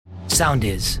sound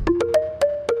is.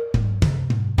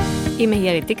 Είμαι η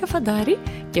Αρετίκα Φαντάρη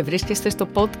και βρίσκεστε στο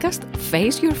podcast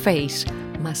Face Your Face.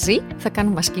 Μαζί θα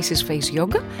κάνουμε ασκήσεις face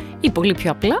yoga ή πολύ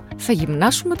πιο απλά θα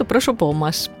γυμνάσουμε το πρόσωπό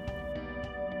μας.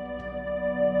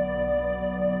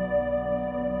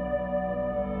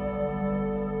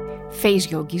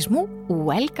 Face Yogis μου,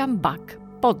 welcome back.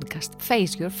 Podcast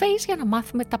Face Your Face για να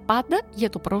μάθουμε τα πάντα για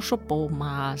το πρόσωπό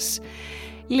μας.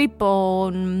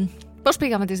 Λοιπόν, πώς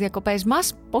πήγαμε τις διακοπές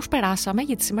μας, πώς περάσαμε,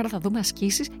 γιατί σήμερα θα δούμε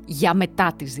ασκήσεις για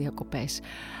μετά τις διακοπές.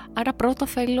 Άρα πρώτα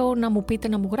θέλω να μου πείτε,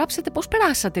 να μου γράψετε πώς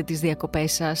περάσατε τις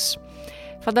διακοπές σας.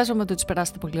 Φαντάζομαι ότι τις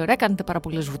περάσατε πολύ ωραία, κάνετε πάρα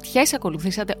πολλές βουτιές,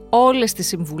 ακολουθήσατε όλες τις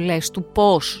συμβουλές του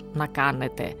πώς να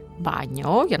κάνετε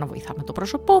μπάνιο για να βοηθάμε το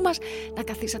πρόσωπό μας, να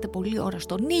καθίσατε πολλή ώρα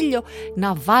στον ήλιο,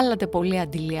 να βάλατε πολύ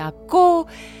αντιλιακό,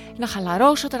 να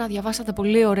χαλαρώσετε, να διαβάσατε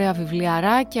πολύ ωραία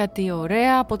βιβλιαράκια, τι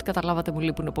ωραία, από ό,τι καταλάβατε μου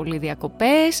λείπουν πολλοί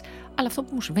διακοπές, αλλά αυτό που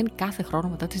μου συμβαίνει κάθε χρόνο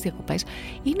μετά τις διακοπές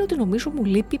είναι ότι νομίζω μου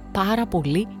λείπει πάρα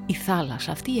πολύ η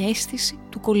θάλασσα, αυτή η αίσθηση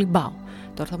του κολυμπάου.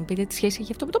 Τώρα θα μου πείτε τι σχέση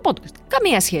έχει αυτό με το podcast.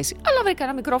 Καμία σχέση, αλλά βρήκα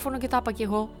ένα μικρόφωνο και τα είπα κι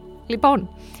εγώ. Λοιπόν,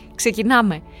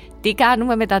 ξεκινάμε. Τι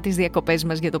κάνουμε μετά τις διακοπές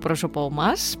μας για το πρόσωπό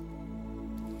μας?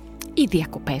 Οι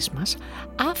διακοπές μας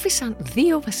άφησαν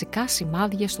δύο βασικά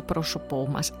σημάδια στο πρόσωπό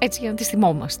μας, έτσι για να τις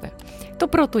θυμόμαστε. Το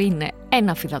πρώτο είναι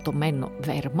ένα αφυδατωμένο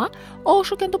δέρμα,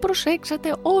 όσο και αν το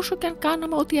προσέξατε, όσο και αν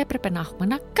κάναμε ό,τι έπρεπε να έχουμε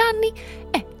να κάνει,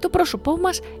 το πρόσωπό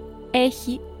μας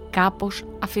έχει κάπως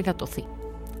αφυδατωθεί.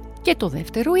 Και το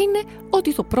δεύτερο είναι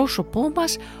ότι το πρόσωπό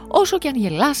μας, όσο και αν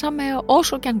γελάσαμε,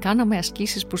 όσο και αν κάναμε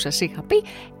ασκήσεις που σας είχα πει,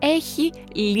 έχει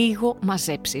λίγο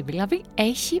μαζέψει, δηλαδή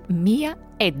έχει μία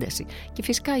ένταση. Και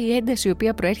φυσικά η ένταση η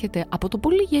οποία προέρχεται από το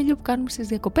πολύ γέλιο που κάνουμε στις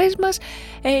διακοπές μας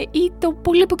ή το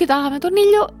πολύ που κοιτάγαμε τον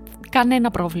ήλιο,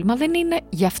 κανένα πρόβλημα δεν είναι.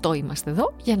 Γι' αυτό είμαστε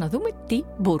εδώ, για να δούμε τι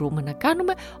μπορούμε να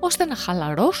κάνουμε ώστε να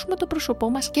χαλαρώσουμε το πρόσωπό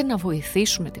μας και να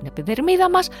βοηθήσουμε την επιδερμίδα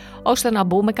μας ώστε να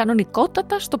μπούμε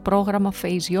κανονικότατα στο πρόγραμμα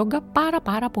Face Yoga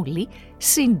πάρα πολύ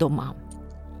σύντομα.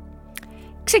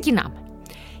 Ξεκινάμε.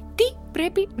 Τι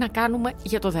πρέπει να κάνουμε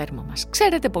για το δέρμα μας?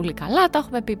 Ξέρετε πολύ καλά, τα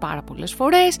έχουμε πει πάρα πολλές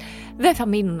φορές, δεν θα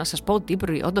μείνω να σας πω τι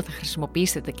προϊόντα θα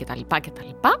χρησιμοποιήσετε κτλ.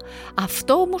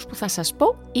 Αυτό όμως που θα σας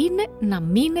πω είναι να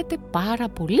μείνετε πάρα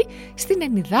πολύ στην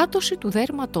ενυδάτωση του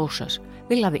δέρματός σας.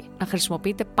 Δηλαδή, να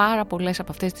χρησιμοποιείτε πάρα πολλές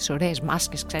από αυτές τις ωραίες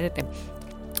μάσκες, ξέρετε,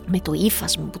 με το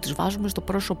ύφασμα που τις βάζουμε στο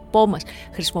πρόσωπό μας,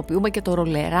 χρησιμοποιούμε και το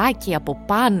ρολεράκι από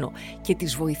πάνω και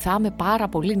τις βοηθάμε πάρα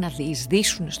πολύ να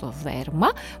διεισδύσουν στο δέρμα,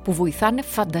 που βοηθάνε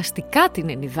φανταστικά την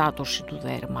ενυδάτωση του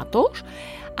δέρματος.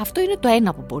 Αυτό είναι το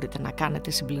ένα που μπορείτε να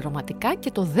κάνετε συμπληρωματικά,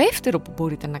 και το δεύτερο που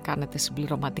μπορείτε να κάνετε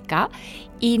συμπληρωματικά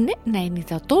είναι να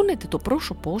ενυδατώνετε το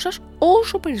πρόσωπό σας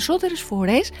όσο περισσότερες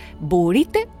φορές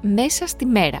μπορείτε μέσα στη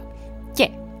μέρα. Και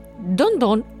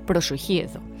προσοχή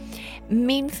εδώ.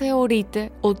 Μην θεωρείτε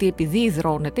ότι επειδή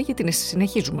υδρώνετε, γιατί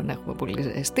συνεχίζουμε να έχουμε πολύ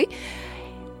ζέστη,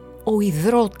 ο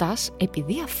υδρότας,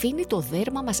 επειδή αφήνει το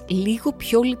δέρμα μας λίγο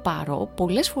πιο λιπαρό,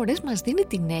 πολλές φορές μας δίνει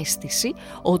την αίσθηση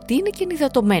ότι είναι και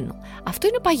ενυδατωμένο. Αυτό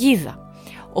είναι παγίδα.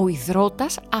 Ο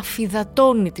υδρότας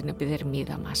αφυδατώνει την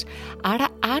επιδερμίδα μας. Άρα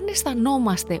αν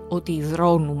αισθανόμαστε ότι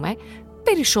υδρώνουμε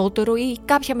περισσότερο ή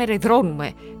κάποια μέρα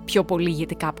υδρώνουμε πιο πολύ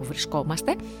γιατί κάπου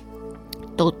βρισκόμαστε,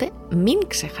 τότε μην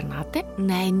ξεχνάτε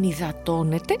να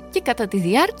ενυδατώνετε και κατά τη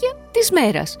διάρκεια της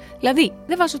μέρας. Δηλαδή,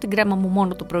 δεν βάζω την κρέμα μου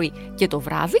μόνο το πρωί και το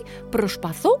βράδυ,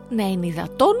 προσπαθώ να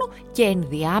ενυδατώνω και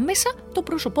ενδιάμεσα το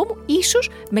πρόσωπό μου, ίσως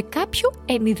με κάποιο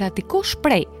ενυδατικό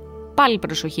σπρέι. Πάλι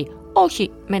προσοχή,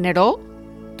 όχι με νερό,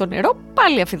 το νερό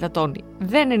πάλι αφυδατώνει,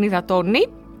 δεν ενυδατώνει,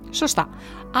 σωστά.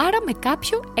 Άρα με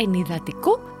κάποιο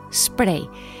ενυδατικό σπρέι.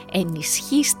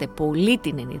 Ενισχύστε πολύ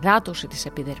την ενυδάτωση της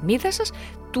επιδερμίδας σας,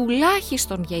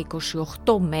 τουλάχιστον για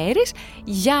 28 μέρες,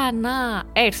 για να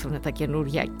έρθουν τα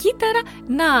καινούρια κύτταρα,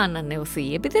 να ανανεωθεί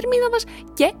η επιδερμίδα μας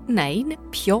και να είναι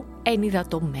πιο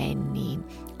ενυδατωμένη.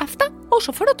 Αυτά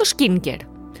όσο αφορά το skincare.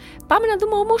 Πάμε να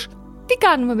δούμε όμως τι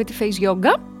κάνουμε με τη face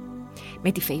yoga.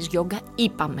 Με τη face yoga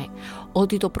είπαμε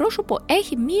ότι το πρόσωπο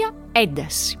έχει μία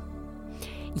ένταση.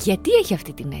 Γιατί έχει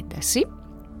αυτή την ένταση?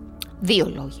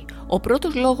 Δύο λόγοι. Ο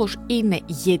πρώτος λόγος είναι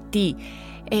γιατί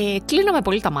κλείναμε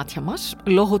πολύ τα μάτια μας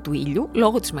λόγω του ήλιου,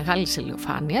 λόγω της μεγάλης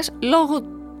ηλιοφάνειας, λόγω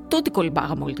το ότι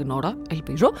κολυμπάγαμε όλη την ώρα,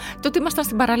 ελπίζω, το ότι ήμασταν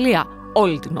στην παραλία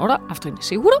όλη την ώρα, αυτό είναι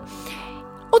σίγουρο,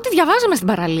 ότι διαβάζαμε στην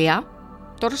παραλία.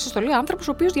 Τώρα σας το λέω άνθρωπος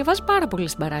ο οποίος διαβάζει πάρα πολύ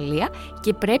στην παραλία,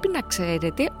 και πρέπει να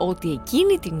ξέρετε ότι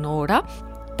εκείνη την ώρα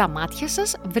τα μάτια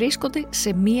σας βρίσκονται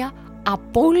σε μία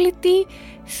απόλυτη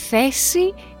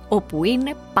θέση όπου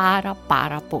είναι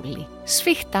πάρα πολύ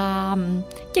σφιχτά.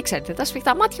 Και ξέρετε, τα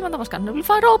σφιχτά μάτια μας κάνουν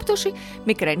βλυφαρόπτωση,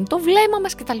 μικραίνει το βλέμμα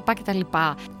μας κτλ.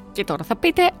 Και τώρα θα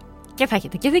πείτε, Και θα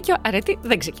έχετε και δίκιο, αρέτη,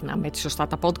 δεν ξεκινάμε έτσι σωστά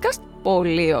τα podcast.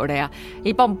 Πολύ ωραία.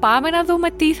 Λοιπόν, πάμε να δούμε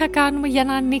τι θα κάνουμε για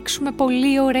να ανοίξουμε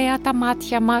πολύ ωραία τα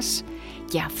μάτια μας.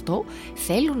 Και αυτό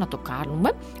θέλω να το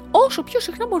κάνουμε όσο πιο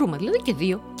συχνά μπορούμε, δηλαδή και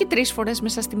 2 και 3 φορές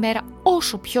μέσα στη μέρα,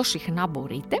 όσο πιο συχνά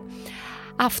μπορείτε.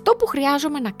 Αυτό που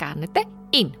χρειάζομαι να κάνετε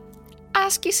είναι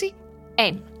άσκηση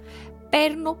 1.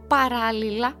 Παίρνω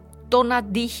παράλληλα τον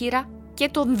αντίχειρα και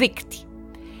τον δείκτη.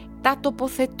 Τα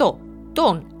τοποθετώ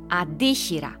τον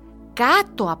αντίχειρα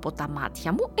κάτω από τα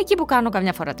μάτια μου, εκεί που κάνω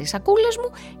καμιά φορά τις σακούλες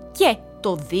μου, και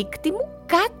το δείκτη μου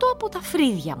κάτω από τα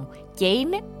φρύδια μου, και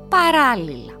είναι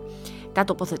παράλληλα. Τα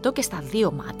τοποθετώ και στα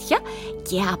 2 μάτια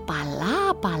και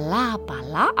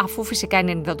απαλά, αφού φυσικά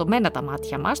είναι ενυδατωμένα τα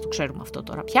μάτια μας, το ξέρουμε αυτό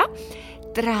τώρα πια,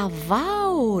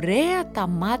 τραβάω ωραία τα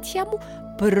μάτια μου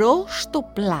προς το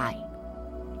πλάι.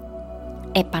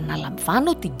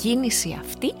 Επαναλαμβάνω την κίνηση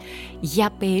αυτή για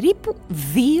περίπου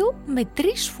 2 με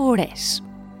 3 φορές.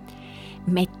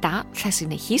 Μετά θα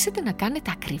συνεχίσετε να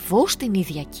κάνετε ακριβώς την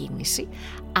ίδια κίνηση,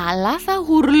 αλλά θα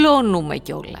γουρλώνουμε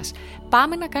κιόλας.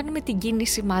 Πάμε να κάνουμε την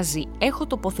κίνηση μαζί. Έχω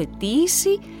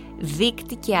τοποθετήσει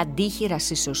δείκτη και αντίχειρα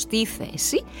στη σωστή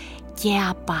θέση και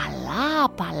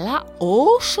απαλά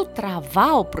όσο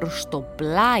τραβάω προς το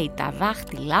πλάι τα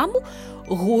δάχτυλά μου,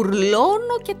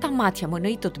 γουρλώνω και τα μάτια μου.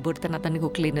 Εννοείται ότι μπορείτε να τα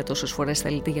ανοιγοκλίνετε όσες φορές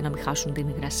θέλετε για να μην χάσουν την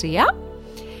υγρασία.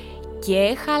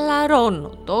 Και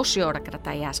χαλαρώνω. Τόση ώρα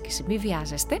κρατάει η άσκηση, μη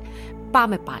βιάζεστε.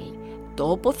 Πάμε πάλι.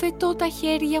 Τοποθετώ τα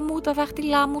χέρια μου, τα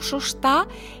δάχτυλά μου σωστά,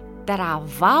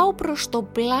 τραβάω προς το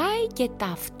πλάι και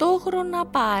ταυτόχρονα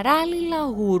παράλληλα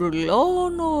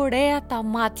γουρλώνω ωραία τα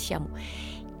μάτια μου.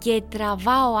 Και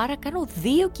τραβάω, άρα κάνω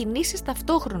 2 κινήσεις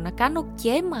ταυτόχρονα. Κάνω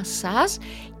και μασάζ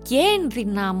και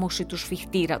ενδυνάμωση του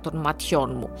σφιχτήρα των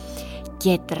ματιών μου.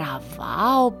 Και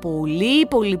τραβάω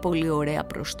πολύ ωραία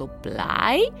προς το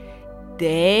πλάι.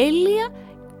 Τέλεια,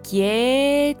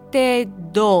 και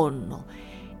τεντώνω.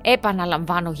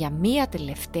 Επαναλαμβάνω για μία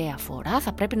τελευταία φορά,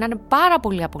 θα πρέπει να είναι πάρα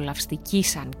πολύ απολαυστική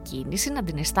σαν κίνηση, να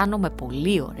την αισθάνομαι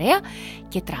πολύ ωραία,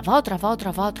 και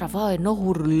τραβάω ενώ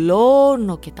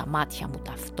γουρλώνω και τα μάτια μου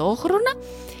ταυτόχρονα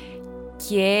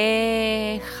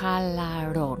και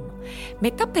χαλαρώνω.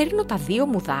 Μετά παίρνω τα 2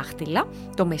 μου δάχτυλα,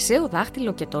 το μεσαίο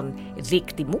δάχτυλο και τον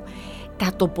δείκτη μου,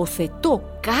 τα τοποθετώ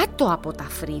κάτω από τα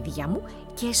φρύδια μου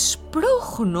και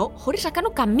σπρώχνω, χωρίς να κάνω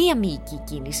καμία μυϊκή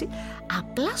κίνηση,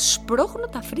 απλά σπρώχνω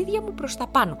τα φρύδια μου προς τα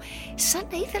πάνω, σαν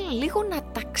να ήθελα λίγο να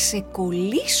τα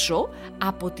ξεκολλήσω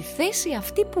από τη θέση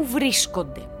αυτή που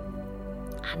βρίσκονται.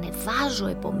 Ανεβάζω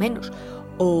επομένως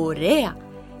ωραία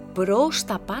προς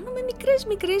τα πάνω με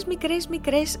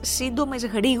μικρές, σύντομες,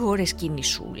 γρήγορες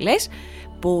κινησούλες.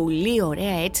 Πολύ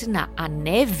ωραία, έτσι να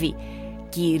ανέβει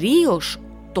κυρίως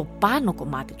το πάνω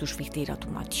κομμάτι του σφιχτήρα του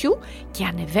ματιού, και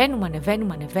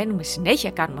ανεβαίνουμε,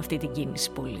 συνέχεια κάνουμε αυτή την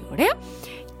κίνηση πολύ ωραία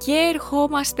και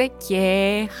ερχόμαστε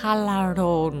και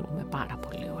χαλαρώνουμε πάρα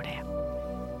πολύ ωραία.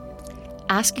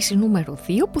 Άσκηση νούμερο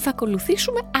 2 που θα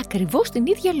ακολουθήσουμε ακριβώς την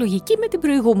ίδια λογική με την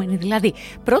προηγούμενη, δηλαδή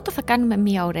πρώτα θα κάνουμε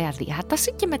μια ωραία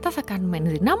διάταση και μετά θα κάνουμε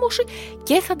ενδυνάμωση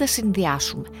και θα τα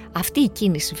συνδυάσουμε. Αυτή η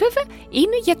κίνηση βέβαια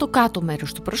είναι για το κάτω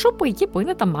μέρος του προσώπου, εκεί που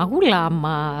είναι τα μάγουλά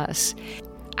μας.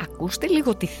 Ακούστε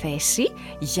λίγο τη θέση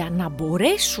για να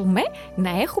μπορέσουμε να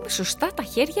έχουμε σωστά τα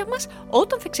χέρια μας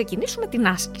όταν θα ξεκινήσουμε την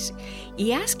άσκηση. Η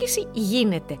άσκηση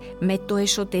γίνεται με το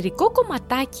εσωτερικό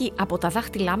κομματάκι από τα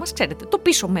δάχτυλά μας, ξέρετε, το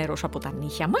πίσω μέρος από τα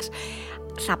νύχια μας.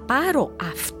 Θα πάρω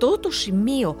αυτό το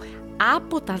σημείο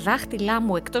από τα δάχτυλά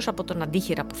μου, εκτός από τον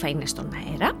αντίχειρα που θα είναι στον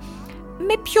αέρα.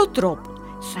 Με ποιο τρόπο?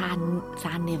 Θα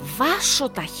ανεβάσω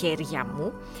τα χέρια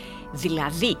μου,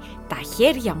 δηλαδή τα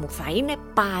χέρια μου θα είναι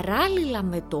παράλληλα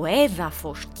με το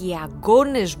έδαφος και οι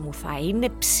αγκώνες μου θα είναι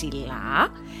ψηλά,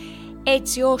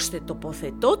 έτσι ώστε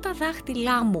τοποθετώ τα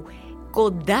δάχτυλά μου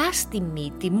κοντά στη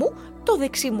μύτη μου, το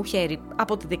δεξί μου χέρι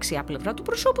από τη δεξιά πλευρά του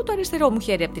προσώπου, το αριστερό μου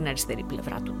χέρι από την αριστερή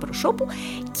πλευρά του προσώπου,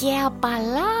 και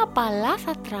απαλά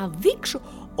θα τραβήξω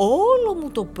όλο μου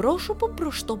το πρόσωπο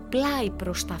προς το πλάι,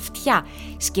 προς τα αυτιά.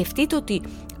 Σκεφτείτε ότι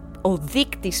ο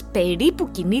δείκτης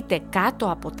περίπου κινείται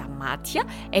κάτω από τα μάτια,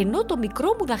 ενώ το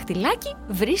μικρό μου δαχτυλάκι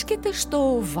βρίσκεται στο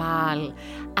οβάλ.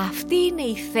 Αυτή είναι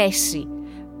η θέση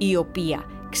η οποία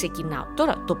ξεκινάω.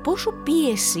 Τώρα, το πόσο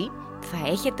πίεση θα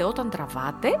έχετε όταν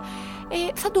τραβάτε,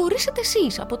 θα το ορίσετε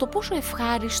εσείς από το πόσο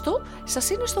ευχάριστο σας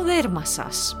είναι στο δέρμα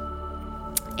σας.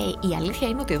 Η αλήθεια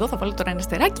είναι ότι εδώ θα βάλω τώρα ένα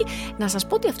αστεράκι να σας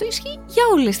πω ότι αυτό ισχύει για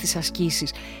όλες τις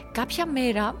ασκήσεις. Κάποια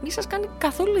μέρα μη σας κάνει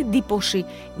καθόλου εντύπωση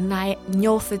να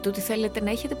νιώθετε ότι θέλετε να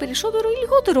έχετε περισσότερο ή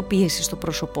λιγότερο πίεση στο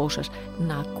πρόσωπό σας.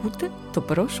 Να ακούτε το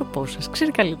πρόσωπό σας.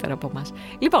 Ξέρει καλύτερα από εμάς.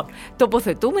 Λοιπόν,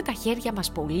 τοποθετούμε τα χέρια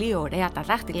μας πολύ ωραία, τα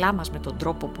δάχτυλά μας με τον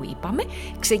τρόπο που είπαμε.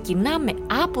 Ξεκινάμε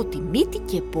από τη μύτη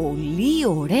και πολύ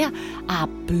ωραία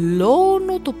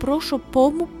απλώνω το πρόσωπό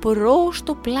μου προς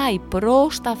το πλάι,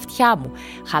 προς τα αυτιά μου.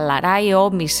 Χαλαρά η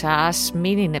ώμη σας,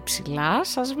 μην είναι ψηλά,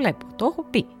 σας βλέπω, το έχω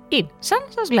πει. Είναι σαν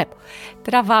να σας βλέπω.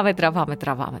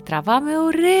 Τραβάμε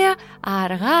ωραία,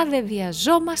 αργά, δεν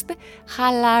βιαζόμαστε,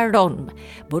 χαλαρώνουμε.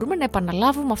 Μπορούμε να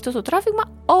επαναλάβουμε αυτό το τράβηγμα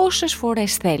όσες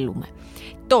φορές θέλουμε.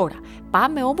 Τώρα,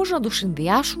 πάμε όμως να το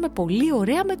συνδυάσουμε πολύ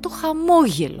ωραία με το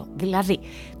χαμόγελο. Δηλαδή,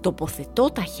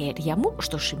 τοποθετώ τα χέρια μου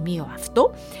στο σημείο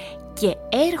αυτό και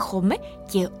έρχομαι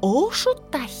και όσο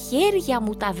τα χέρια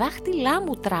μου, τα δάχτυλά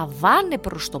μου τραβάνε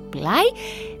προς το πλάι,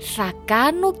 θα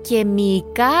κάνω και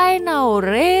μυϊκά ένα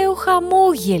ωραίο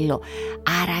χαμόγελο.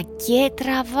 Άρα και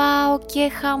τραβάω και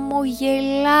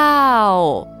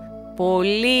χαμογελάω.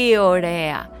 Πολύ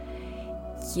ωραία.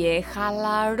 Και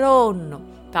χαλαρώνω.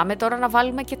 Πάμε τώρα να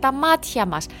βάλουμε και τα μάτια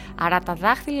μας. Άρα τα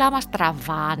δάχτυλά μας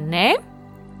τραβάνε.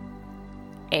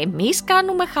 Εμείς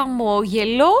κάνουμε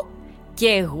χαμόγελο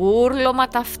και γούρλωμα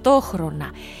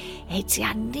ταυτόχρονα. Έτσι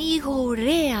ανοίγω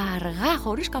ωραία αργά,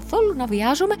 χωρίς καθόλου να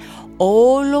βιάζομαι,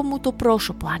 όλο μου το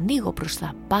πρόσωπο. Ανοίγω προς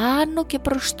τα πάνω και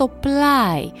προς το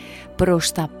πλάι.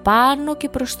 Προς τα πάνω και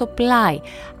προς το πλάι.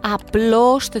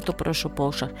 Απλώστε το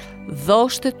πρόσωπό σας.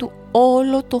 Δώστε του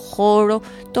όλο το χώρο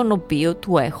τον οποίο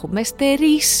του έχουμε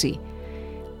στερήσει.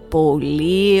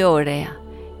 Πολύ ωραία.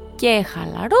 Και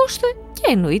χαλαρώστε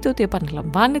και εννοείται ότι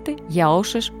επαναλαμβάνετε για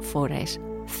όσες φορές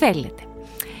θέλετε.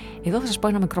 Εδώ θα σας πω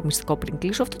ένα μικρό μυστικό πριν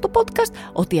κλείσω αυτό το podcast,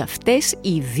 ότι αυτές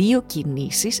οι δύο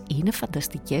κινήσεις είναι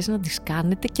φανταστικές να τις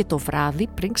κάνετε και το βράδυ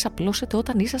πριν ξαπλώσετε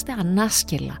όταν είσαστε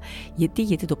ανάσκελα.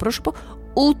 Γιατί το πρόσωπο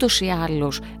ούτως ή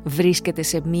άλλως βρίσκεται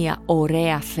σε μια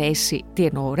ωραία θέση. Τι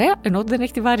εννοώ ωραία? Εννοώ ότι δεν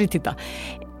έχει τη βαρύτητα.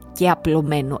 Και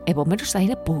απλωμένο. Επομένως θα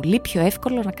είναι πολύ πιο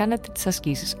εύκολο να κάνετε τις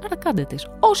ασκήσεις. Άρα κάντε τις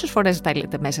όσες φορές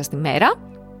θέλετε μέσα στη μέρα.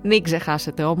 Μην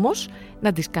ξεχάσετε όμως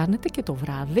να τις κάνετε και το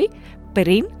βράδυ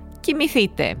πριν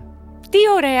κοιμηθείτε. Τι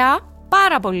ωραία!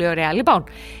 Πάρα πολύ ωραία. Λοιπόν,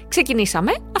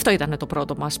 ξεκινήσαμε. Αυτό ήταν το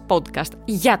πρώτο μας podcast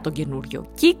για τον καινούριο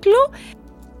κύκλο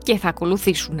και θα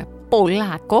ακολουθήσουν πολλά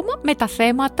ακόμα με τα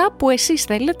θέματα που εσείς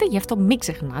θέλετε. Γι' αυτό μην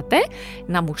ξεχνάτε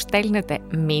να μου στέλνετε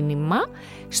μήνυμα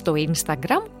στο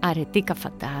Instagram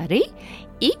areticafatari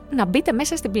ή να μπείτε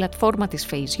μέσα στην πλατφόρμα της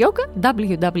Face Yoga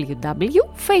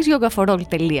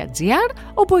www.faceyogaforall.gr,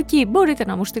 όπου εκεί μπορείτε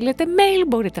να μου στείλετε mail,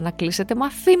 μπορείτε να κλείσετε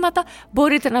μαθήματα,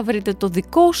 μπορείτε να βρείτε το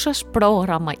δικό σας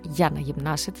πρόγραμμα για να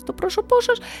γυμνάσετε το πρόσωπό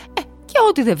σας και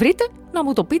ό,τι δεν βρείτε να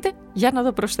μου το πείτε για να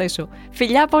το προσθέσω.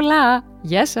 Φιλιά πολλά!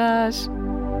 Γεια σας!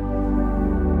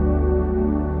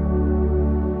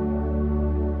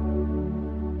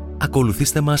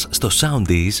 Ακολουθήστε μας στο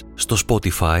Soundees, στο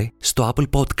Spotify, στο Apple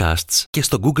Podcasts και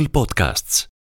στο Google Podcasts.